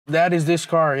That is this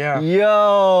car, yeah.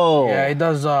 Yo! Yeah, it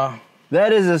does.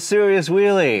 That is a serious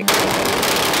wheelie.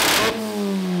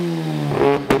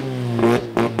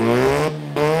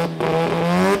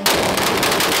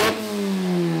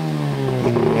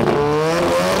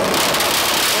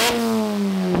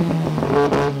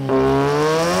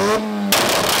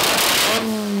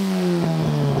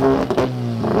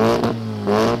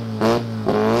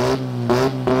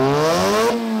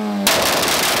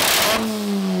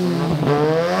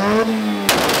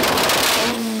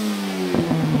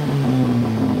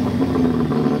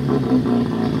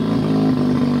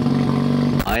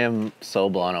 I am so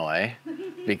blown away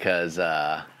because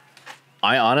I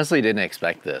honestly didn't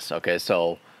expect this. Okay,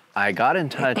 so I got in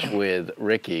touch with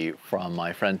Ricky from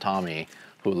my friend Tommy,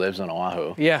 who lives in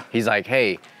Oahu. Yeah. He's like,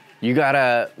 hey, you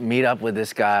gotta meet up with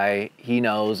this guy. He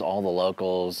knows all the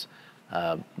locals.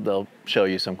 They'll show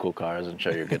you some cool cars and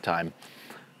show you a good time.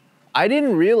 I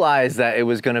didn't realize that it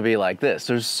was gonna be like this.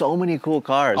 There's so many cool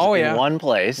cars in one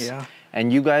place. Yeah.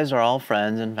 And you guys are all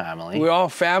friends and family. We're all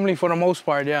family for the most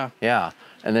part, yeah. Yeah,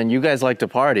 and then you guys like to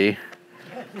party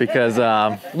because...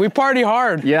 we party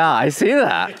hard. yeah, I see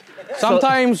that.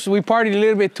 Sometimes we party a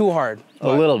little bit too hard. A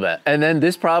little bit. And then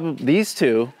these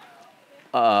two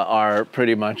are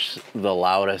pretty much the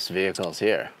loudest vehicles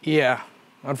here. Yeah,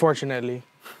 unfortunately.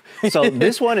 So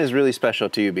this one is really special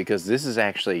to you because this is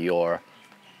actually your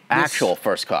actual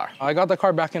first car. I got the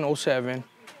car back in '07.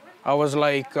 I was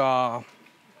like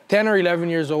 10 or 11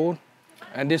 years old,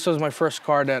 and this was my first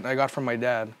car that I got from my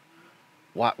dad.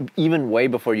 Wow, even way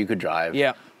before you could drive.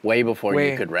 Yeah. Way before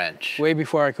you could wrench. Way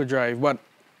before I could drive. But,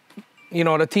 you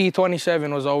know, the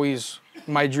TE27 was always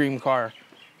my dream car.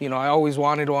 You know, I always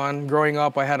wanted one. Growing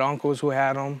up, I had uncles who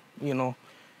had them, you know,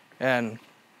 and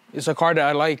it's a car that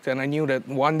I liked, and I knew that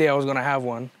one day I was gonna have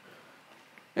one.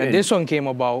 And this one came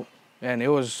about, and it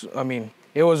was, I mean,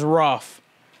 it was rough.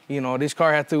 You know, this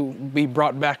car had to be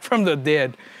brought back from the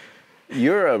dead.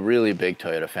 You're a really big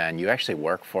Toyota fan. You actually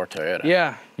work for Toyota.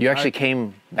 Yeah. You actually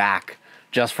came back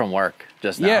just from work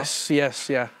just now? Yes,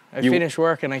 yeah. I finished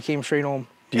work and I came straight home.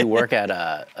 Do you work at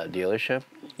a dealership?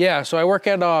 Yeah, so I work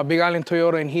at Big Island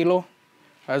Toyota in Hilo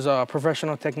as a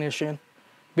professional technician.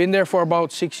 Been there for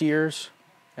about 6 years.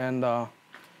 And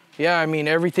yeah, I mean,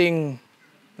 everything,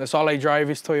 that's all I drive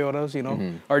is Toyotas, you know.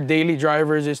 Mm-hmm. Our daily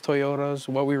drivers is Toyotas.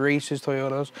 What we race is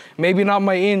Toyotas. Maybe not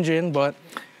my engine, but,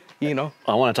 you know.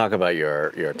 I want to talk about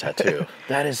your tattoo.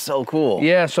 That is so cool.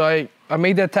 Yeah, so I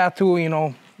made that tattoo, you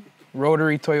know,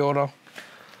 Rotary Toyota.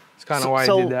 That's kind of why I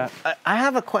did that. I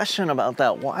have a question about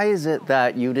that. Why is it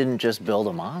that you didn't just build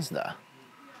a Mazda?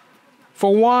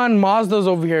 For one, Mazdas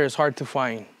over here is hard to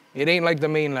find. It ain't like the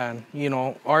mainland, you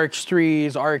know,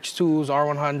 RX-3s, RX-2s,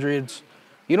 R100s.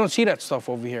 You don't see that stuff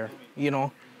over here, you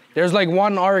know. There's like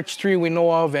one RX-3 we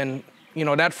know of, and, you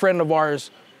know, that friend of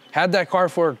ours had that car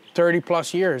for 30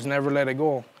 plus years, never let it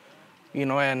go, you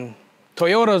know, and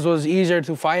Toyotas was easier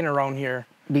to find around here.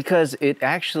 Because it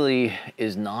actually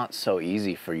is not so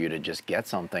easy for you to just get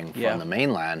something from the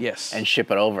mainland and ship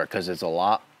it over, because it's a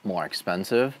lot more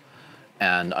expensive.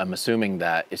 And I'm assuming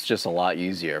that it's just a lot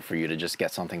easier for you to just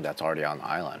get something that's already on the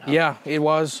island. Huh? Yeah, it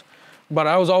was. But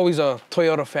I was always a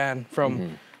Toyota fan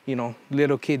from, you know,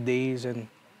 little kid days, and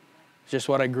just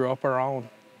what I grew up around.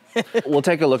 We'll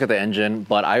take a look at the engine,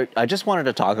 but I just wanted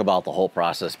to talk about the whole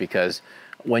process, because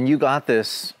when you got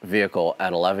this vehicle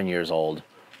at 11 years old,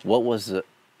 what was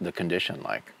the condition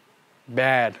like?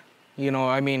 Bad. You know,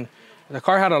 I mean, the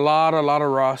car had a lot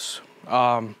of rust.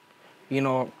 You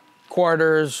know,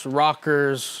 quarters,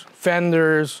 rockers,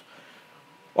 fenders.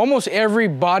 Almost every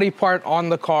body part on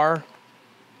the car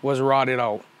was rotted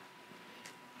out.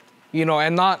 You know,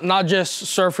 and not just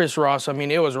surface rust. I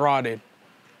mean, it was rotted.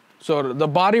 So the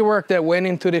bodywork that went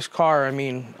into this car, I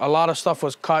mean, a lot of stuff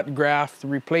was cut, grafted,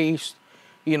 replaced.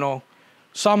 You know,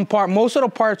 most of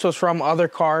the parts was from other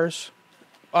cars,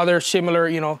 other similar,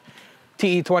 you know,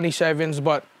 TE27s,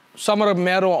 but some of the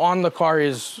metal on the car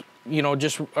is, you know,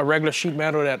 just a regular sheet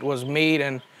metal that was made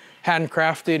and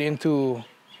handcrafted into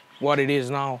what it is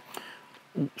now.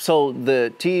 So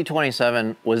the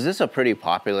TE27, was this a pretty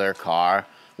popular car?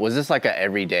 Was this like an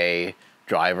everyday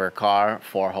driver car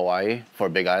for Hawaii, for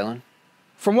Big Island?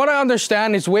 From what I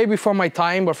understand, it's way before my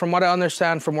time, but from what I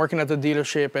understand from working at the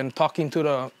dealership and talking to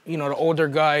the, you know, the older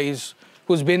guys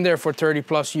who's been there for 30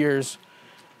 plus years,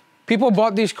 people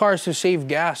bought these cars to save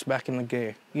gas back in the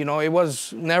day. You know, it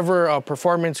was never a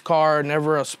performance car,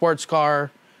 never a sports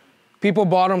car. People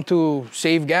bought them to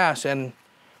save gas, and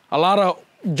a lot of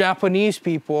Japanese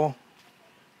people,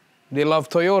 they love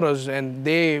Toyotas, and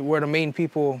they were the main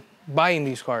people buying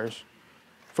these cars.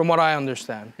 from what I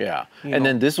understand. Yeah. You And know.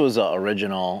 then this was an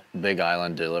original Big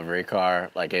Island delivery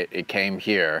car. Like it came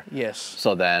here. Yes.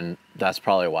 So then that's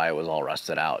probably why it was all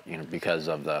rusted out, you know, because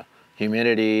of the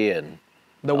humidity and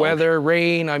The weather,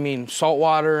 rain, I mean, salt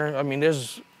water. I mean,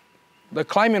 the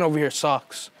climate over here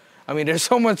sucks. I mean, there's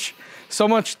so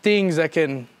much things that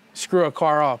can screw a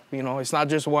car up, you know. It's not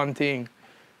just one thing.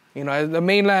 You know, the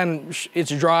mainland,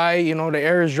 it's dry, you know, the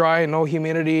air is dry, no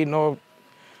humidity, no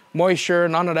moisture,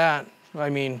 none of that. I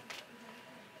mean,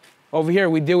 over here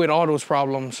we deal with all those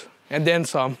problems and then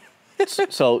some.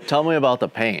 So tell me about the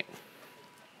paint.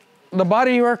 The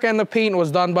body work and the paint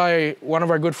was done by one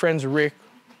of our good friends, Rick.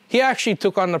 He actually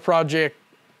took on the project,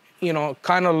 you know,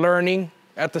 kind of learning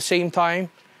at the same time.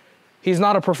 He's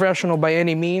not a professional by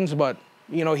any means, but,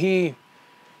 you know, he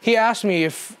asked me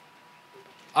if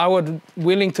I would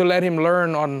willing to let him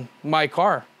learn on my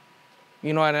car,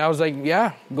 you know, and I was like,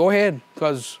 yeah, go ahead.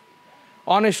 Because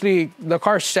honestly, the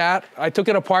car sat, I took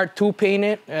it apart to paint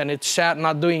it and it sat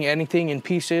not doing anything in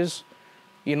pieces,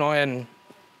 you know, and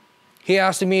he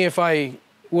asked me if I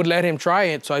would let him try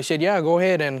it. So I said, yeah, go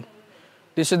ahead. And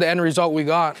this is the end result we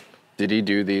got. Did he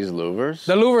do these louvers?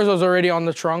 The louvers was already on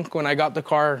the trunk when I got the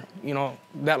car, you know,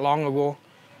 that long ago.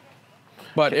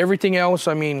 But everything else,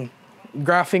 I mean,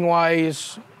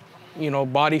 graphing-wise, you know,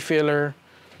 body filler,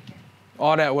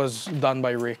 all that was done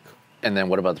by Rick. And then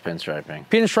what about the pinstriping?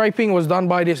 Pinstriping was done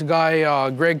by this guy,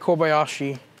 Greg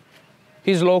Kobayashi.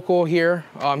 He's local here.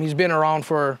 He's been around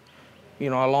for, you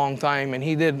know, a long time, and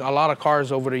he did a lot of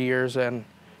cars over the years. And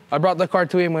I brought the car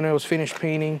to him when it was finished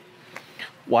painting.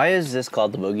 Why is this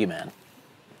called the Boogeyman?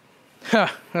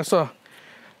 That's a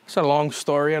long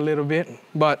story a little bit,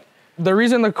 but the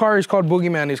reason the car is called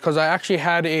Boogeyman is because I actually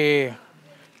had a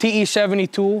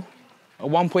TE72, a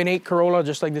 1.8 Corolla,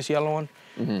 just like this yellow one,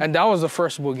 and that was the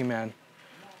first Boogeyman.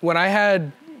 When I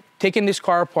had taken this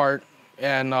car apart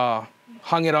and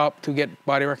hung it up to get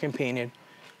bodywork and painted,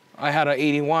 I had an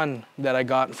 81 that I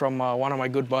got from one of my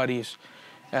good buddies,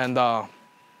 and I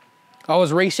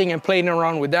was racing and playing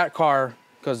around with that car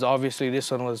because obviously this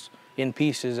one was in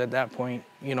pieces at that point,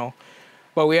 you know.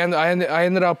 But I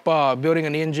ended up building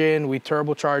an engine. We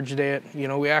turbocharged it. You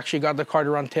know, we actually got the car to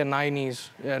run 1090s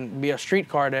and be a street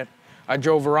car that I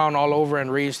drove around all over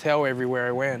and raised hell everywhere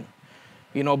I went.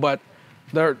 You know, but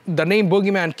the name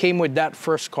Boogeyman came with that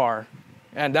first car.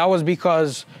 And that was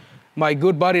because my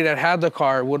good buddy that had the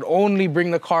car would only bring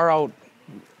the car out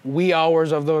wee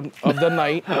hours of the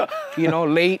night, you know,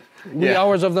 late wee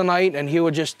hours of the night, and he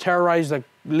would just terrorize the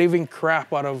living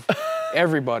crap out of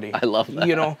everybody. I love that.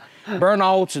 You know,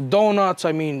 burnouts, donuts,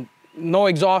 I mean, no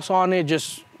exhaust on it,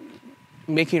 just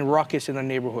making ruckus in the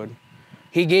neighborhood.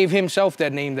 He gave himself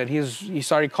that name that he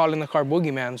started calling the car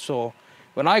Boogeyman. So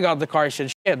when I got the car, I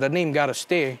said, shit, the name gotta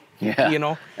stay. Yeah. You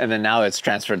know? And then now it's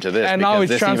transferred to this. And now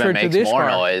it's transferred to this more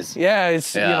car. Noise. Yeah, you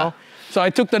know. So I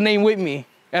took the name with me.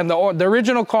 And the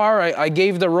original car, I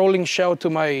gave the rolling shell to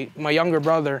my younger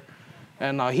brother,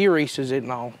 and he races it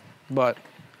now. But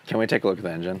can we take a look at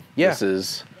the engine? Yeah. This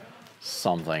is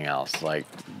something else. Like,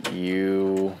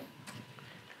 you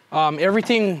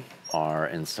everything are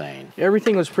insane.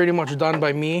 Everything was pretty much done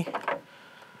by me.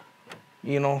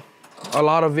 You know, a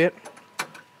lot of it.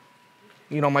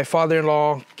 You know, my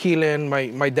father-in-law,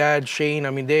 Keelan, my dad, Shane, I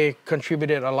mean, they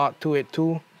contributed a lot to it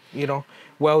too, you know,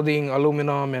 welding,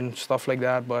 aluminum, and stuff like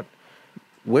that, but...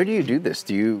 Where do you do this?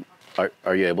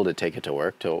 Are you able to take it to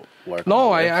work? No,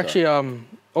 I actually,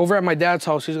 over at my dad's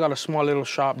house, he's got a small little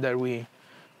shop that we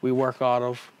work out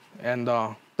of. And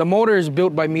the motor is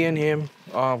built by me and him,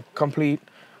 complete,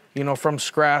 you know, from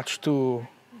scratch to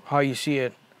how you see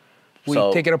it. We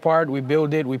take it apart, we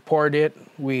build it, we port it,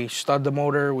 we stud the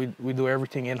motor, we do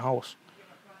everything in-house.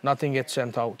 Nothing gets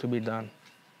sent out to be done.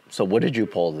 So what did you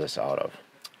pull this out of?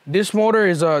 This motor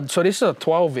is this is a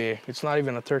 12A. It's not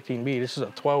even a 13B, this is a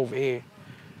 12A.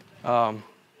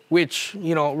 Which,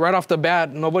 you know, right off the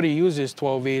bat, nobody uses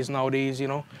 12As nowadays, you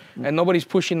know, and nobody's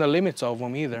pushing the limits of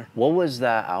them either. What was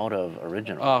that out of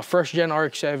original? First gen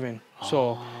RX-7.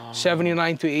 So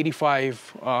 79 to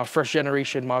 85, first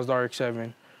generation Mazda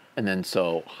RX-7. And then,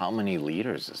 so how many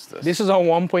liters is this? This is a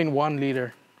 1.1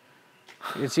 liter.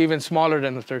 It's even smaller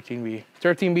than the 13B.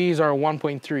 13Bs are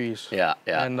 1.3s. Yeah,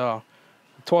 yeah. And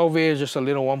 12A is just a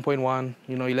little 1.1,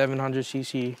 you know, 1100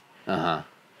 cc.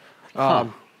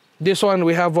 This one,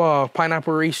 we have a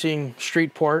Pineapple Racing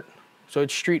street port. So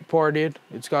it's street ported.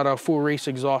 It's got a full race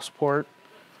exhaust port.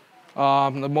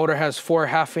 The motor has 4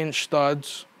 half-inch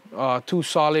studs, 2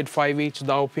 solid 5/8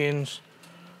 dowel pins.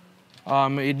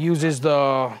 It uses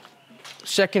the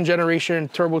second generation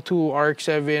Turbo 2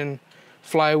 RX-7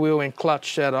 flywheel and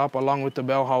clutch setup along with the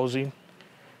bell housing.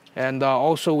 And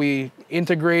also we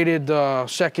integrated the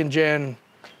 2nd-gen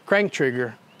crank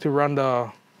trigger to run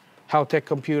the Haltech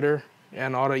computer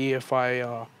and all the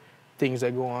EFI things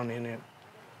that go on in it.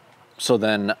 So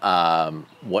then,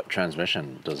 what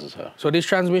transmission does this have? So this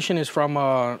transmission is from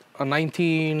a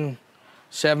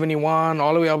 1971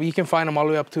 all the way up. You can find them all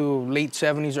the way up to late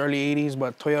 70s, early 80s,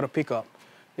 but Toyota pickup.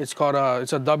 It's called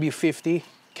it's a W50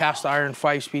 cast iron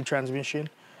 5-speed transmission.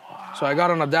 So I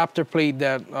got an adapter plate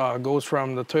that goes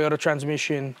from the Toyota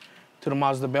transmission to the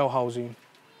Mazda bell housing.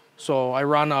 So I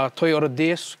run a Toyota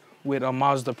disc with a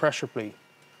Mazda pressure plate.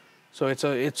 So it's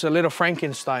a little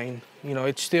Frankenstein. You know,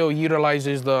 it still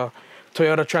utilizes the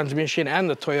Toyota transmission and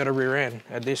the Toyota rear end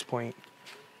at this point.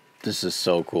 This is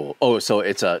so cool. Oh, so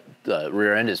the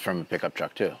rear end is from a pickup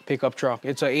truck too? Pickup truck.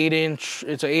 It's a 8-inch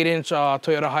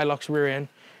Toyota Hilux rear end.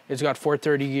 It's got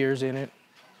 430 gears in it.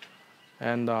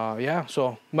 And yeah,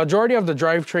 so majority of the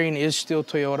drivetrain is still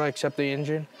Toyota except the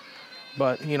engine.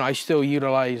 But, you know, I still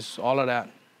utilize all of that.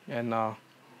 And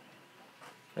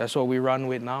that's what we run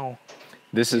with now.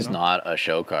 This is not a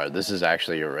show car. This is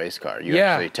actually your race car. You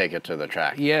Yeah. actually take it to the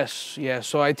track. Yes, yes.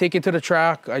 So I take it to the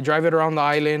track. I drive it around the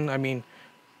island. I mean,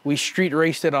 we street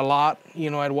raced it a lot, you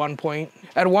know, at one point.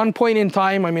 At one point in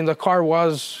time, I mean, the car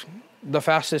was the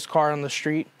fastest car on the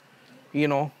street, you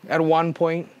know, at one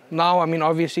point. Now, I mean,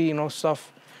 obviously, you know,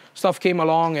 stuff came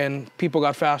along and people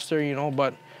got faster, you know,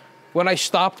 but when I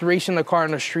stopped racing the car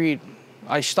on the street,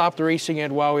 I stopped racing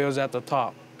it while it was at the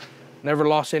top. Never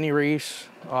lost any race.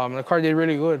 The car did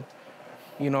really good,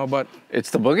 you know, but...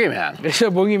 It's the Boogeyman. It's a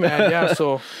Boogeyman, yeah.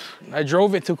 So I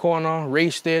drove it to Kona,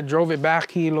 raced it, drove it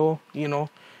back Hilo, you know.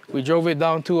 We drove it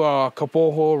down to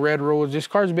Kapoho, Red Rose. This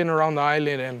car's been around the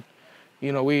island and,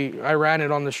 you know, I ran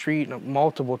it on the street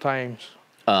multiple times.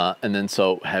 And then,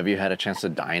 so have you had a chance to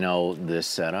dyno this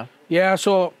setup? Yeah,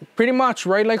 so pretty much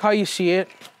right like how you see it.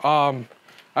 I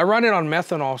run it on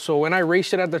methanol. So when I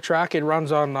race it at the track, it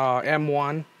runs on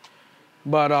M1.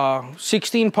 But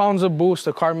 16 pounds of boost,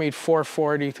 the car made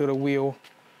 440 to the wheel.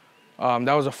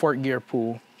 That was a 4th-gear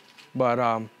pool. But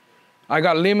I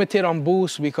got limited on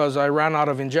boost because I ran out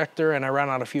of injector and I ran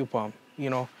out of fuel pump. You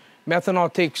know,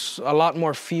 methanol takes a lot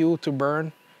more fuel to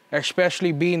burn,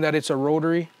 especially being that it's a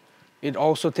rotary. It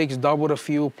also takes double the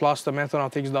fuel, plus the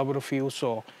methanol takes double the fuel.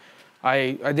 So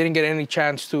I didn't get any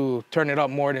chance to turn it up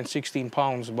more than 16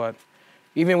 pounds. But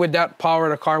even with that power,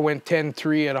 the car went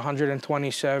 10.3 at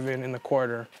 127 in the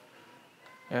quarter.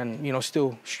 And, you know,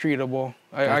 still streetable.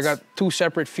 I got 2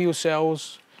 separate fuel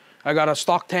cells. I got a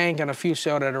stock tank and a fuel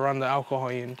cell that I run the alcohol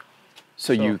in.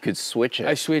 So you could switch it?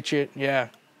 I switch it, yeah.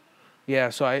 Yeah,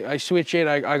 so I switch it.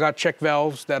 I got check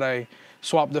valves that I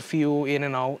swap the fuel in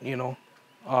and out, you know.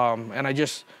 And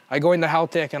I go into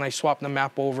Haltech and I swap the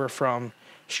map over from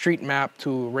street map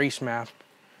to race map.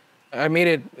 I made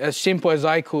it as simple as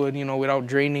I could, you know, without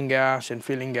draining gas and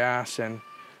filling gas, and,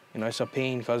 you know, it's a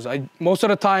pain because most of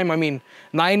the time, I mean,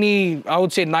 I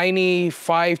would say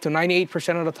 95 to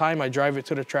 98% of the time, I drive it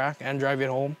to the track and drive it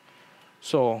home.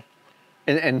 So.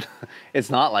 And it's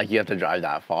not like you have to drive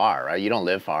that far, right? You don't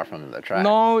live far from the track.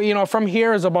 No, you know, from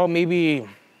here is about maybe,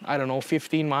 I don't know,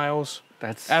 15 miles.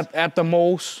 That's at the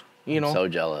most, you know. I'm so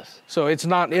jealous. So it's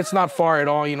not far at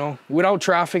all, you know. Without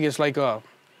traffic, it's like a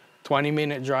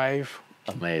 20-minute drive.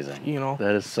 Amazing. You know.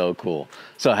 That is so cool.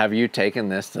 So have you taken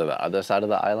this to the other side of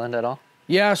the island at all?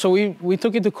 Yeah, so we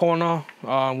took it to Kona.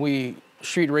 We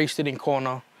street raced it in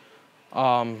Kona.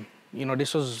 You know,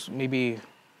 this was maybe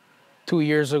 2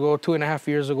 years ago, 2.5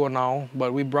 years ago now,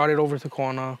 but we brought it over to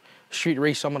Kona, street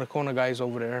raced some of the Kona guys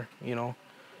over there, you know.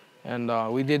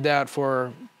 And we did that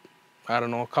for, I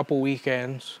don't know, a couple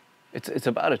weekends. It's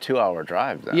about a 2-hour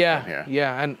drive then yeah, from here.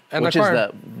 Yeah, and which the car,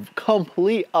 is the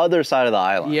complete other side of the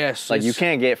island. Yes. Like you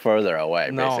can't get further away,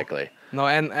 no, basically. No,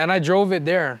 and I drove it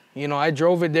there. You know, I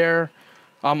drove it there.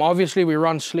 Obviously we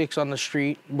run slicks on the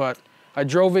street, but I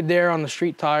drove it there on the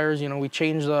street tires. You know, we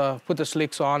put the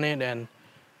slicks on it and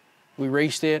we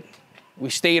raced it. We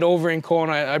stayed over in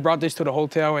Kona. I brought this to the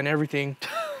hotel and everything.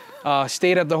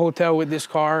 Stayed at the hotel with this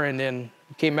car and then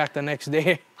came back the next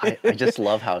day. I just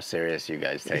love how serious you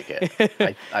guys take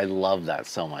it. I love that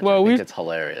so much. Well, I think it's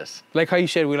hilarious. Like how you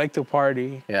said, we like to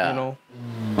party, yeah. You know.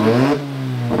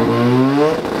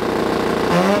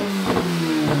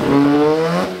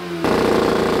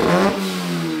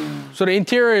 So the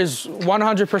interior is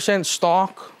 100%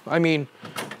 stock. I mean,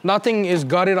 nothing is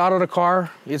gutted out of the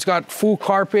car. It's got full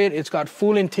carpet, it's got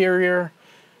full interior,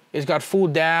 it's got full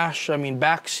dash, I mean,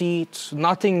 back seats.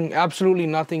 Nothing, absolutely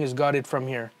nothing is gutted from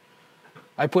here.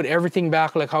 I put everything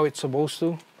back like how it's supposed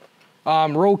to.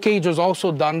 Roll cage was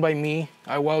also done by me.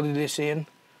 I welded this in.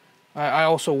 I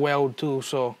also weld too,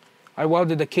 so I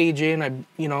welded the cage in.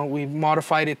 We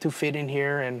modified it to fit in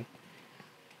here, and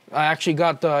I actually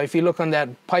got the. If you look on that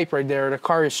pipe right there, the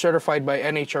car is certified by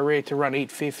NHRA to run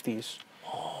 850s.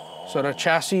 Oh. So the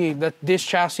chassis, this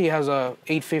chassis has a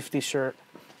 850 cert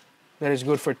that is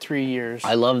good for 3 years.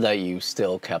 I love that you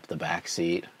still kept the back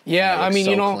seat. Yeah, I mean,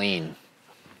 so clean.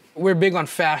 We're big on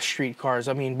fast street cars.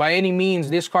 I mean, by any means,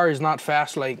 this car is not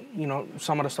fast like,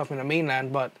 some of the stuff in the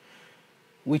mainland, but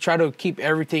we try to keep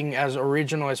everything as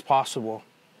original as possible,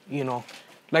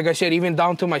 Like I said, even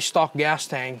down to my stock gas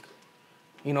tank,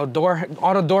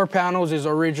 all the door panels is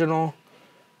original,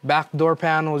 back door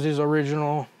panels is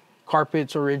original,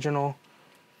 carpet's original.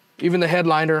 Even the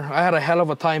headliner, I had a hell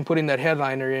of a time putting that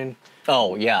headliner in.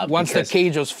 Oh, yeah. Once the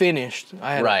cage was finished.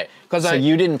 Right. So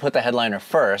you didn't put the headliner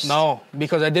first? No,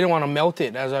 because I didn't want to melt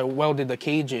it as I welded the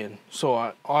cage in.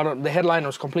 So the headliner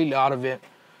was completely out of it.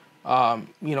 I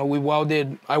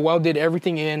welded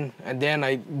everything in, and then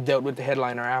I dealt with the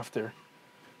headliner after.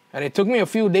 And it took me a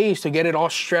few days to get it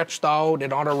all stretched out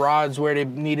and all the rods where they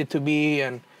needed to be,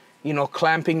 and,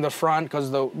 clamping the front, because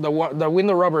the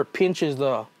window rubber pinches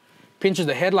the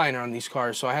headliner on these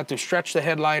cars. So I had to stretch the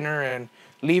headliner and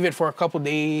leave it for a couple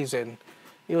days, and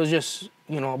it was just,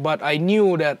 but I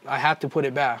knew that I had to put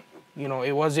it back.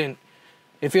 It wasn't,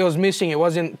 if it was missing,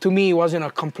 to me, it wasn't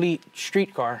a complete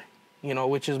street car,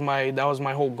 which is that was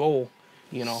my whole goal,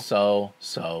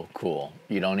 So cool.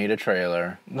 You don't need a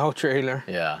trailer. No trailer.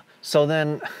 Yeah. So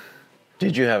then,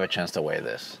 did you have a chance to weigh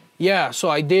this? Yeah, so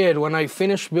I did. When I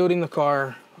finished building the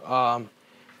car,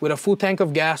 with a full tank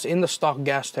of gas in the stock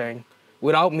gas tank,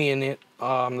 without me in it,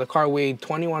 the car weighed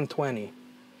 2120.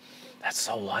 That's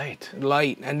so light.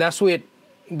 Light, and that's with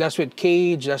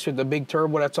cage, that's with the big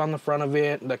turbo that's on the front of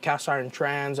it, the cast iron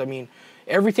trans. I mean,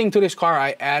 everything to this car,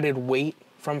 I added weight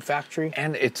from factory.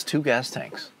 And it's 2 gas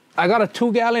tanks. I got a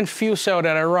 2-gallon fuel cell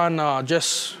that I run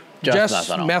just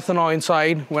methanol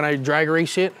inside when I drag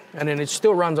race it, and then it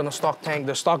still runs on a stock tank.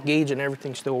 The stock gauge and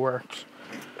everything still works.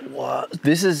 What?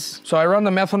 This is... So I run the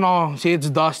methanol. See, it's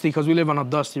dusty because we live on a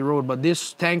dusty road, but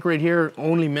this tank right here,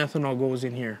 only methanol goes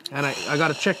in here. And I got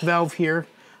a check valve here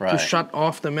to shut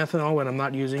off the methanol when I'm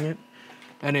not using it.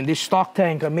 And in this stock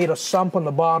tank, I made a sump on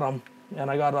the bottom,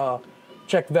 and I got a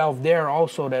check valve there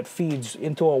also that feeds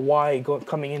into a Y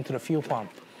coming into the fuel pump.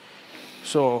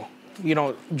 So,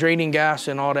 draining gas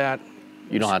and all that.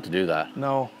 You don't have to do that.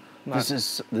 No. This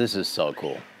is so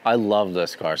cool. I love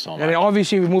this car so much. And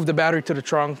obviously we moved the battery to the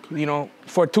trunk,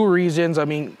 for 2 reasons. I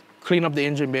mean, clean up the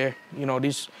engine bay.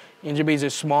 These engine bays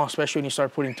is small, especially when you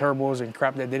start putting turbos and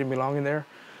crap that didn't belong in there.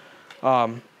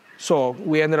 So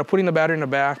we ended up putting the battery in the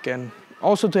back, and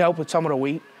also to help with some of the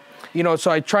weight.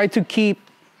 So I tried to keep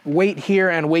weight here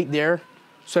and weight there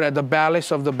so that the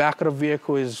ballast of the back of the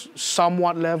vehicle is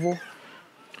somewhat level,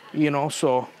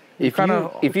 so...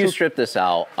 If you strip this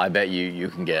out, I bet you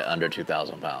can get under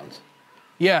 2,000 pounds.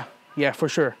 Yeah, for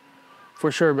sure.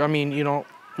 For sure. I mean,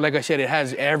 like I said, it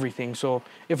has everything. So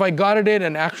if I gutted it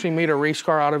and actually made a race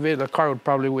car out of it, the car would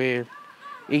probably weigh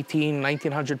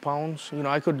 1,900 pounds.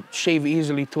 I could shave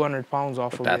easily 200 pounds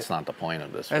off of it. That's not the point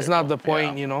of this. That's not the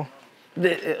point,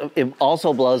 It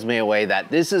also blows me away that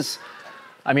this is...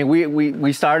 I mean,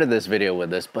 we started this video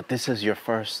with this, but this is your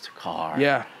first car.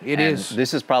 Yeah, it is.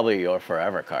 This is probably your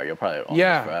forever car. You'll probably own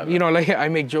this forever. Like I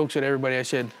make jokes with everybody. I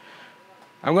said,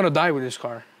 I'm gonna die with this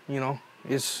car.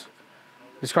 This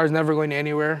car's never going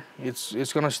anywhere.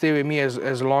 It's gonna stay with me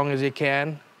as long as it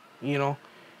can.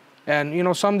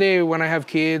 And someday when I have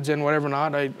kids and whatever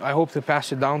not, I hope to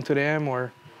pass it down to them,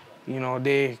 or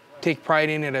they take pride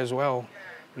in it as well.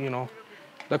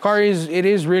 The car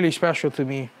is really special to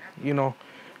me.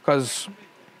 Because,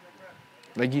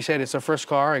 like you said, it's the first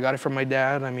car. I got it from my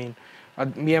dad. I mean,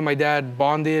 me and my dad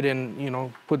bonded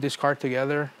and, put this car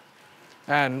together.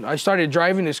 And I started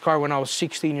driving this car when I was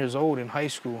 16 years old in high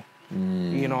school.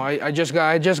 I just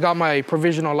got my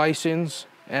provisional license,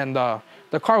 and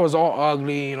the car was all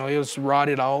ugly. It was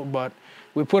rotted out, but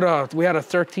we had a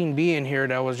 13B in here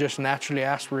that was just naturally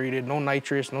aspirated, no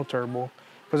nitrous, no turbo,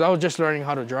 because I was just learning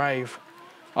how to drive.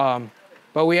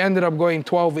 But we ended up going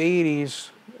 1280s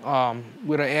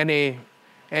with an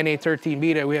NA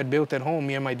 13B that we had built at home,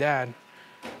 me and my dad.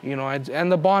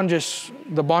 And the bond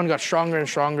got stronger and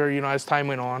stronger, as time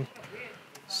went on.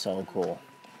 So cool.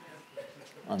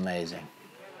 Amazing.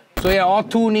 So yeah, all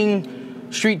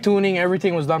tuning, street tuning,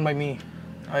 everything was done by me.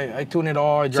 I tune it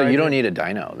all. So you don't need a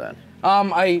dyno then?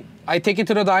 I take it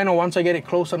to the dyno once I get it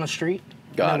close on the street.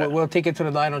 Got it. We'll take it to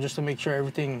the dyno just to make sure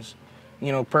everything's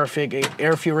perfect.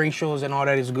 Air fuel ratios and all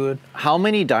that is good. How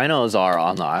many dynos are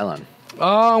on the island?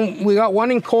 We got one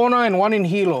in Kona and one in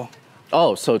Hilo.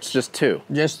 Oh, so it's just two.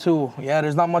 Just two. Yeah,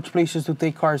 there's not much places to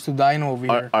take cars to dyno over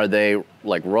here. Are they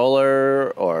like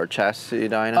roller or chassis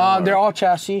dyno? They're all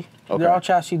chassis. Okay. They're all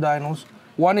chassis dynos.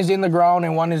 One is in the ground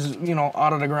and one is, you know,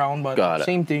 out of the ground, but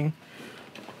same thing.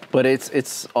 But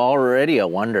it's already a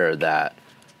wonder that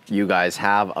you guys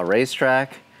have a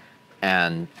racetrack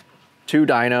and two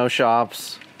dyno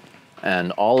shops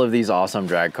and all of these awesome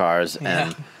drag cars.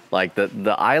 And like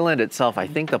the island itself, I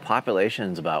think the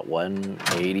population is about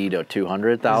 180 to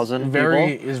 200,000 people.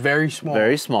 It's very small.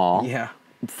 Very small. Yeah.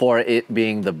 For it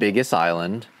being the biggest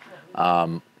island,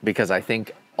 because I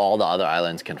think all the other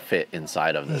islands can fit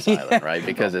inside of this island, right?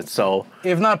 Because it's so...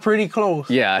 If not pretty close.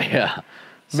 Yeah.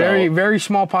 So, very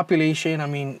small population. I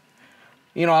mean,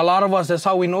 you know, a lot of us, that's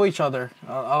how we know each other.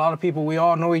 A lot of people, we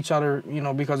all know each other, you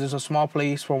know, because it's a small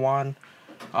place for one.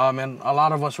 And a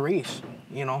lot of us race,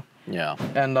 you know. Yeah.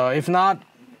 And if not,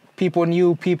 people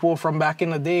knew people from back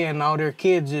in the day, and now their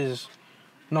kids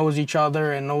knows each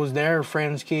other and knows their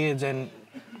friends' kids, and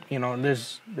you know,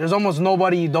 there's almost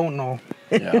nobody you don't know.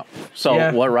 Yeah.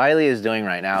 So what Riley is doing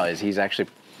right now is he's actually,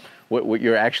 what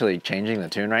you're actually changing the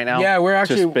tune right now. Yeah, we're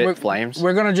actually to spit flames.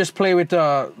 We're gonna just play with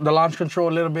the launch control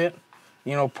a little bit.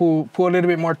 You know, pull a little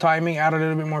bit more timing, add a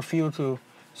little bit more fuel to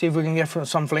see if we can get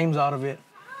some flames out of it.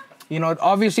 You know,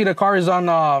 obviously the car is on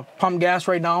pump gas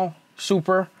right now,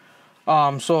 super.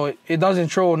 So it doesn't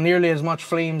throw nearly as much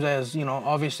flames as, you know,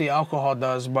 obviously alcohol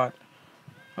does. But,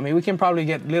 I mean, we can probably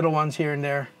get little ones here and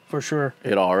there for sure.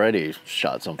 It already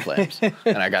shot some flames,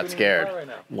 and I got scared.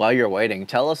 While you're waiting,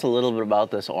 tell us a little bit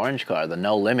about this orange car, the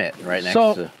No Limit, right next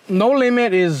to... So, No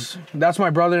Limit that's my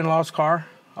brother-in-law's car.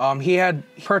 He had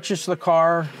purchased the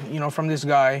car, you know, from this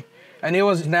guy, and it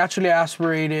was naturally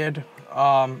aspirated.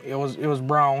 It was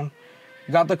brown.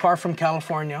 Got the car from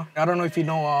California. I don't know if you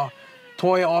know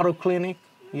Toy Auto Clinic.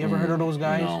 You ever heard of those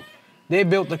guys? No. They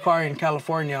built the car in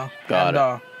California.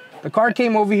 Got it. The car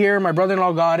came over here. My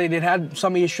brother-in-law got it. It had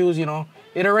some issues, you know.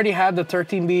 It already had the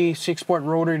 13B 6-port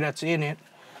rotary that's in it,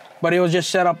 but it was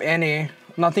just set up NA.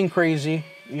 Nothing crazy,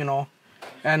 you know.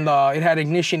 And it had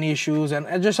ignition issues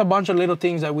and just a bunch of little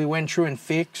things that we went through and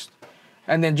fixed.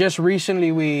 And then just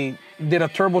recently we did a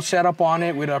turbo setup on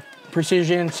it with a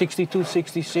Precision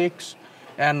 6266.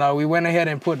 And we went ahead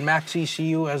and put Max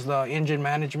ECU as the engine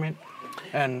management.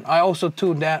 And I also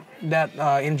tuned that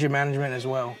engine management as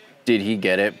well. Did he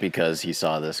get it because he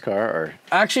saw this car, or?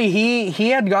 Actually, he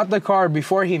had got the car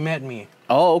before he met me.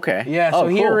 Oh, okay. Yeah, so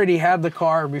he already had the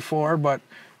car before, but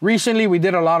recently we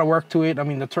did a lot of work to it. I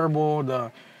mean, the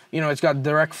turbo, you know, it's got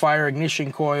direct fire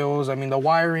ignition coils. I mean, the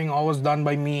wiring all was done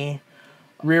by me.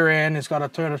 Rear end, it's got a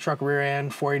Toyota truck rear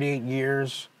end, 488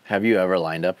 gears. Have you ever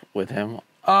lined up with him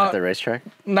at the racetrack?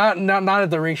 Not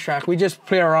at the racetrack. We just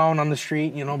play around on the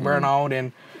street, you know, burn out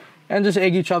and just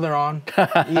egg each other on,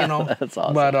 you know. That's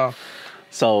awesome. But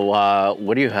so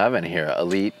what do you have in here?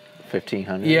 Elite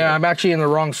 1500? Yeah, I'm actually in the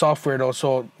wrong software though.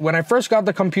 So when I first got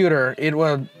the computer,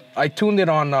 I tuned it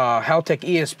on Haltech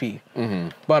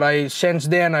ESP. But since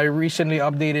then I recently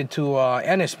updated to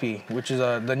NSP, which is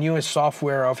the newest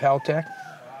software of Haltech.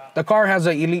 The car has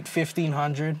an Elite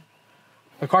 1500.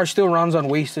 The car still runs on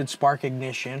wasted spark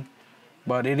ignition,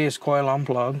 but it is coil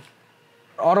unplugged.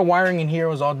 All the wiring in here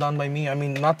was all done by me. I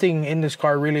mean, nothing in this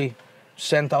car really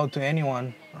sent out to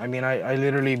anyone. I mean, I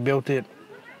literally built it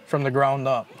from the ground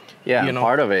up. Yeah, you know?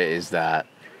 Part of it is that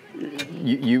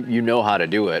you know how to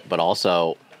do it, but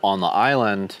also on the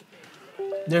island,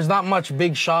 there's not much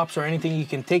big shops or anything you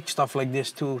can take stuff like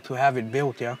this to have it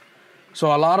built, yeah?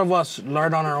 So a lot of us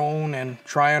learn on our own and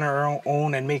try on our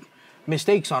own and make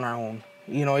mistakes on our own.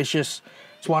 You know, it's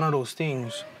one of those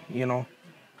things, you know.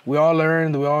 We all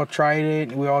learned, we all tried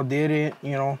it, we all did it,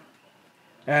 you know.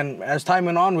 And as time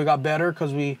went on, we got better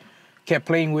because we kept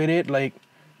playing with it. Like,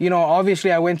 you know,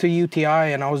 obviously I went to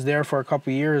UTI and I was there for a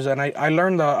couple of years and I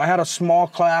learned, I had a small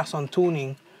class on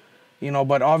tuning, you know,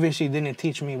 but obviously it didn't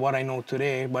teach me what I know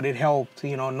today, but it helped,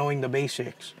 you know, knowing the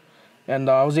basics. And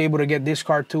I was able to get this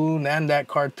car tuned and that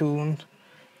car tuned.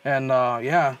 And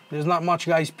yeah, there's not much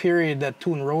guys, period, that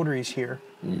tune rotaries here.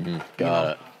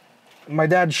 Got it. My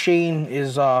dad, Shane,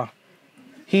 is,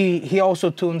 he also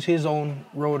tunes his own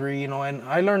rotary, you know, and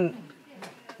I learned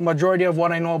majority of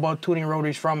what I know about tuning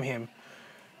rotaries from him,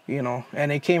 you know,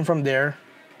 and it came from there.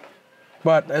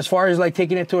 But as far as like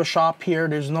taking it to a shop here,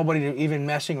 there's nobody even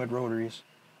messing with rotaries.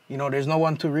 You know, there's no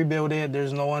one to rebuild it.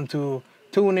 There's no one to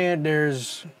tune it.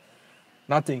 There's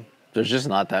nothing. There's just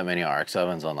not that many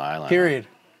RX-7s on the island. Period.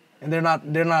 And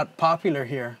they're not popular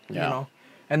here, yeah. You know.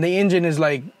 And the engine is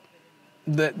like,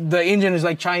 the engine is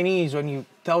like Chinese when you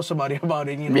tell somebody about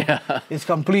it, you know. Yeah. It's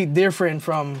complete different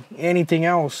from anything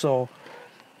else. So,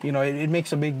 you know, it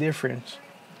makes a big difference.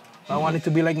 I wanted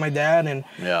to be like my dad and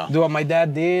do what my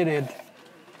dad did. And,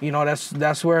 you know,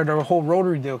 that's where the whole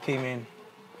Rotary deal came in.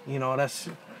 You know, that's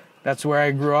where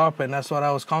I grew up, and that's what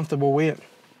I was comfortable with.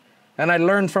 And I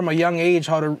learned from a young age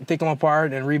how to take them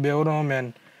apart and rebuild them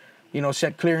and, you know,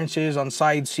 set clearances on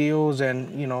side seals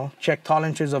and, you know, check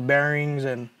tolerances of bearings.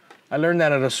 And I learned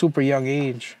that at a super young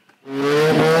age. What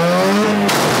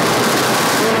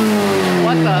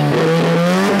the?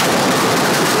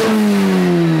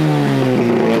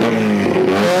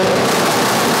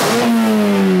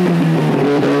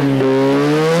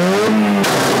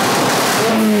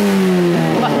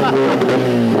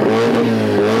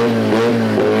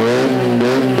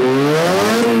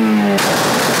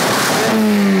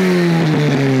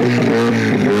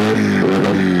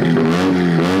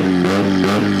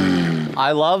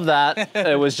 I love that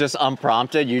it was just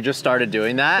unprompted. You just started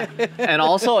doing that. And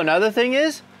also another thing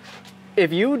is,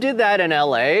 if you did that in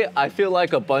LA, I feel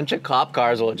like a bunch of cop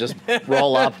cars will just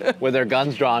roll up with their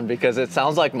guns drawn because it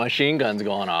sounds like machine guns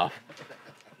going off.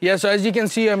 Yeah, so as you can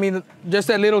see, I mean, just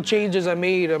that little changes I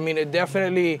made, I mean, it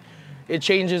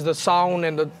changes the sound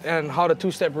and how the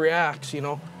two-step reacts, you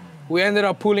know. We ended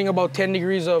up pulling about 10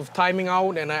 degrees of timing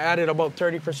out, and I added about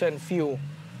 30% fuel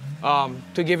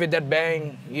to give it that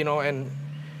bang, you know, and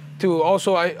to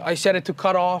also, I set it to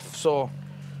cut off, so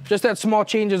just that small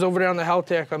changes over there on the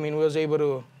Haltech, I mean, we was able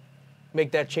to make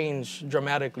that change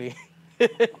dramatically.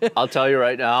 I'll tell you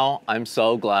right now, I'm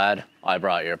so glad I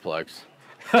brought earplugs.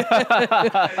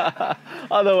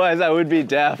 Otherwise, I would be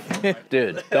deaf.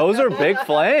 Dude, those are big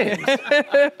flames.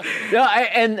 Yeah,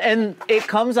 and it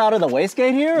comes out of the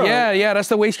wastegate here? Or? Yeah, that's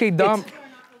the wastegate dump.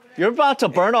 You're about to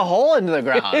burn a hole into the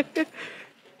ground.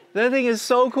 That thing is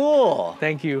so cool.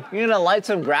 Thank you. You're gonna light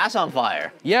some grass on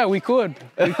fire. Yeah, we could.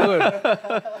 We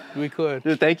could.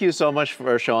 Dude, thank you so much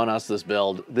for showing us this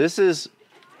build.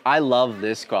 I love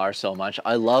this car so much.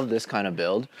 I love this kind of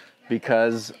build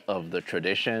because of the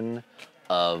tradition,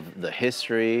 of the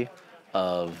history,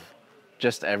 of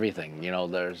just everything. You know,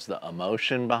 there's the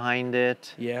emotion behind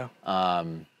it. Yeah.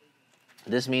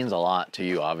 This means a lot to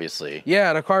you, obviously.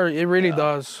 Yeah, the car, it really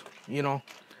does, you know.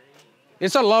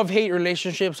 It's a love-hate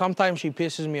relationship. Sometimes she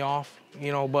pisses me off,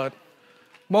 you know, but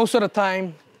most of the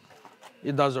time,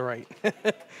 it does it right.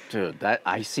 Dude,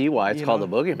 I see why it's called the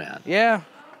Boogeyman. Yeah.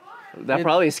 That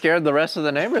probably scared the rest of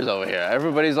the neighbors over here.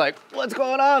 Everybody's like, what's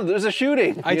going on? There's a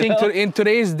shooting. I think in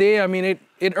today's day, I mean,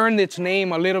 it earned its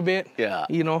name a little bit. Yeah.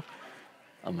 You know.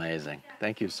 Amazing.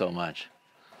 Thank you so much.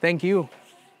 Thank you.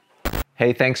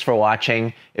 Hey, thanks for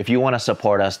watching. If you want to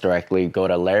support us directly, go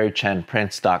to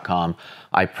LarryChenPrints.com.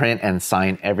 I print and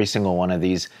sign every single one of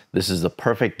these. This is the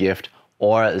perfect gift,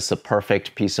 or it's the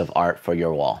perfect piece of art for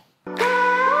your wall.